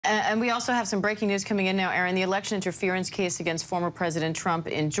And we also have some breaking news coming in now, Aaron. The election interference case against former President Trump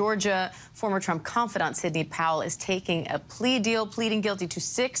in Georgia. Former Trump confidant Sidney Powell is taking a plea deal, pleading guilty to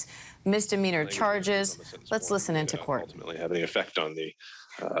 6 misdemeanor charges. Let's listen into court. Ultimately have any effect on the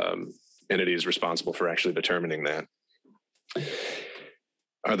entities responsible for actually determining that.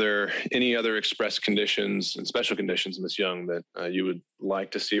 Are there any other express conditions and special conditions, Ms. Young, that you would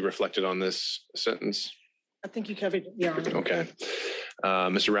like to see reflected on this sentence? I think you covered it, Your Honor. Okay.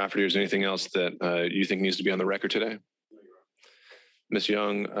 Mr. Rafferty, is there anything else that you think needs to be on the record today? Ms.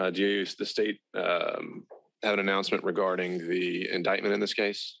 Young, do the state have an announcement regarding the indictment in this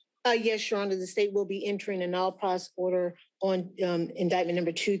case? Yes, Your Honor. The state will be entering an all-pros order on indictment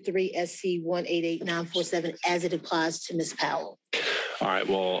number 23 SC 188947 as it applies to Ms. Powell. All right.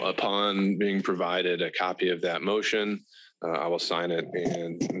 Well, upon being provided a copy of that motion, I will sign it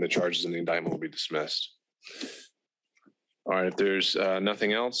and the charges in the indictment will be dismissed. All right. If there's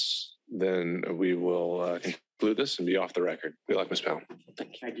nothing else, then we will conclude this and be off the record. Good luck, Ms. Powell.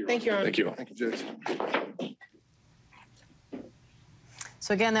 Thank you. Thank you, Your Honor. Thank you. Thank you, Judge.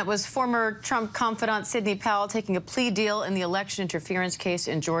 So again, that was former Trump confidant Sidney Powell taking a plea deal in the election interference case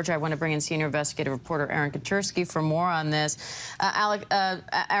in Georgia. I want to bring in senior investigative reporter Aaron Katersky for more on this.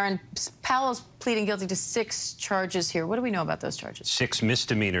 Aaron, Powell's pleading guilty to 6 charges here. What do we know about those charges? 6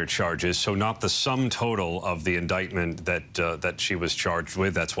 misdemeanor charges, so not the sum total of the indictment that she was charged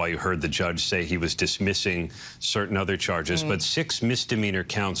with. That's why you heard the judge say he was dismissing certain other charges, but 6 misdemeanor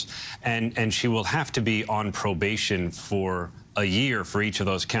counts, and she will have to be on probation for a year for each of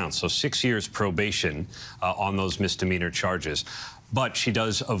those counts. So 6 years probation on those misdemeanor charges. But she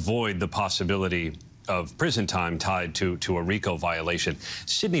does avoid the possibility of prison time tied to a RICO violation.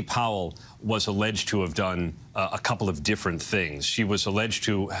 Sidney Powell was alleged to have done a couple of different things. She was alleged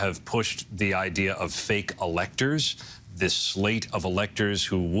to have pushed the idea of fake electors, this slate of electors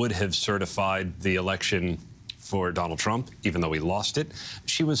who would have certified the election for Donald Trump, even though he lost it.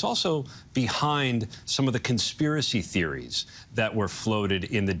 She was also behind some of the conspiracy theories that were floated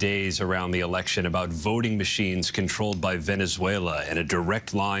in the days around the election about voting machines controlled by Venezuela and a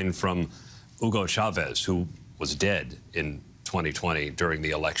direct line from Hugo Chavez, who was dead in 2020 during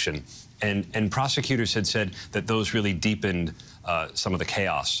the election. And prosecutors had said that those really deepened some of the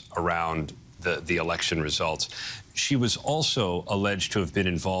chaos around the election results. She was also alleged to have been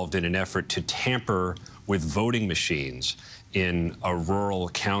involved in an effort to tamper with voting machines in a rural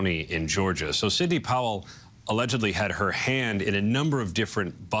county in Georgia. So Sidney Powell allegedly had her hand in a number of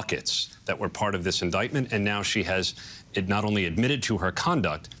different buckets that were part of this indictment, and now she has not only admitted to her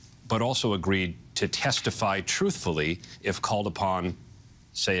conduct, but also agreed to testify truthfully if called upon,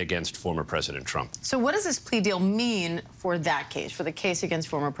 say, against former President Trump. So what does this plea deal mean for that case, for the case against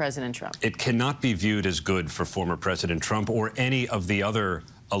former President Trump? It cannot be viewed as good for former President Trump or any of the other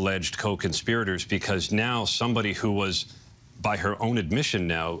alleged co-conspirators, because now somebody who was, by her own admission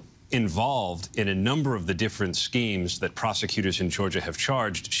now, involved in a number of the different schemes that prosecutors in Georgia have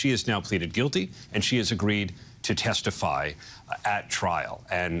charged, she has now pleaded guilty, and she has agreed to testify at trial.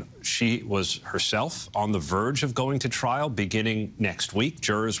 And she was herself on the verge of going to trial beginning next week.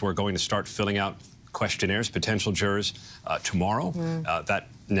 Jurors were going to start filling out questionnaires, potential jurors, tomorrow. That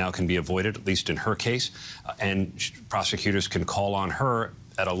now can be avoided, at least in her case. And prosecutors can call on her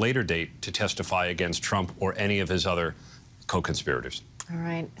at a later date to testify against Trump or any of his other co-conspirators. All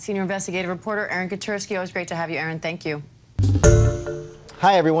right. Senior investigative reporter Aaron Katersky. Always great to have you, Aaron. Thank you.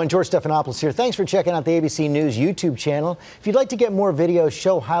 Hi, everyone. George Stephanopoulos here. Thanks for checking out the ABC News YouTube channel. If you'd like to get more videos,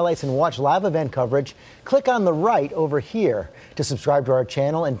 show highlights, and watch live event coverage, click on the right over here to subscribe to our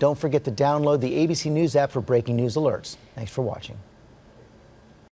channel. And don't forget to download the ABC News app for breaking news alerts. Thanks for watching.